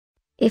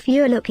If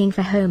you're looking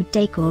for home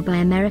decor by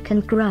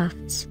American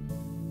Crafts,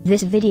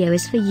 this video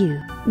is for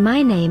you.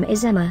 My name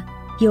is Emma,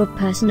 your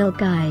personal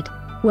guide.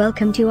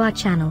 Welcome to our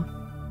channel.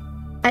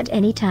 At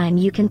any time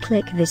you can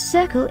click this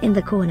circle in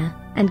the corner,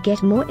 and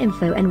get more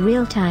info and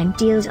real-time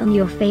deals on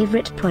your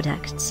favorite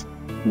products.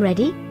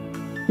 Ready?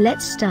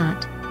 Let's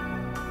start.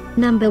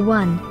 Number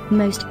 1,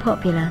 Most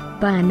Popular,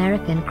 by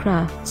American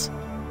Crafts.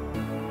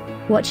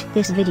 Watch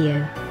this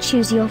video,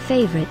 choose your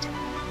favorite.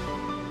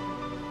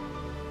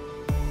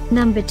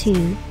 Number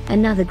 2,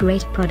 another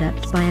great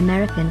product by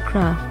American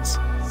Crafts.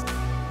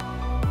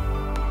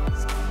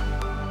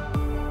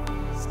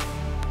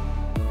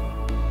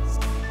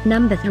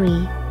 Number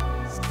 3.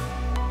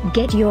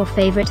 Get your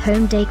favorite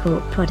home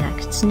decor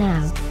products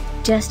now.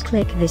 Just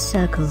click this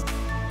circle.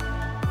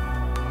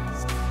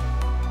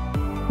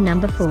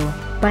 Number 4,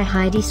 by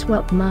Heidi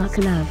Swapp Marque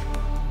Love.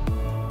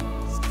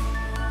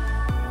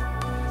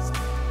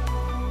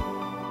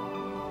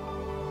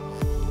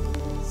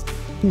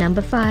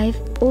 Number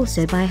 5,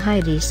 also by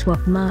Heidi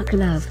Swapp Marque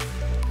Love.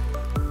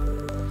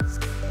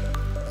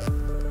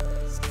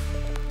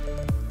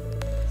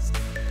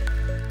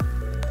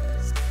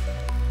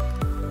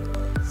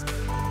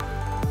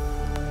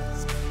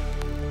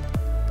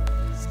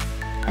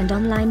 And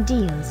online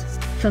deals,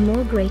 for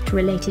more great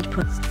related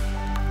products.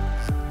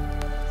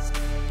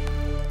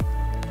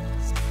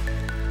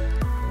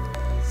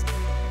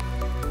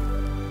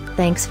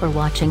 Thanks for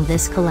watching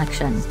this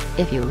collection.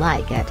 If you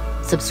like it,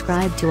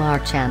 subscribe to our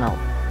channel.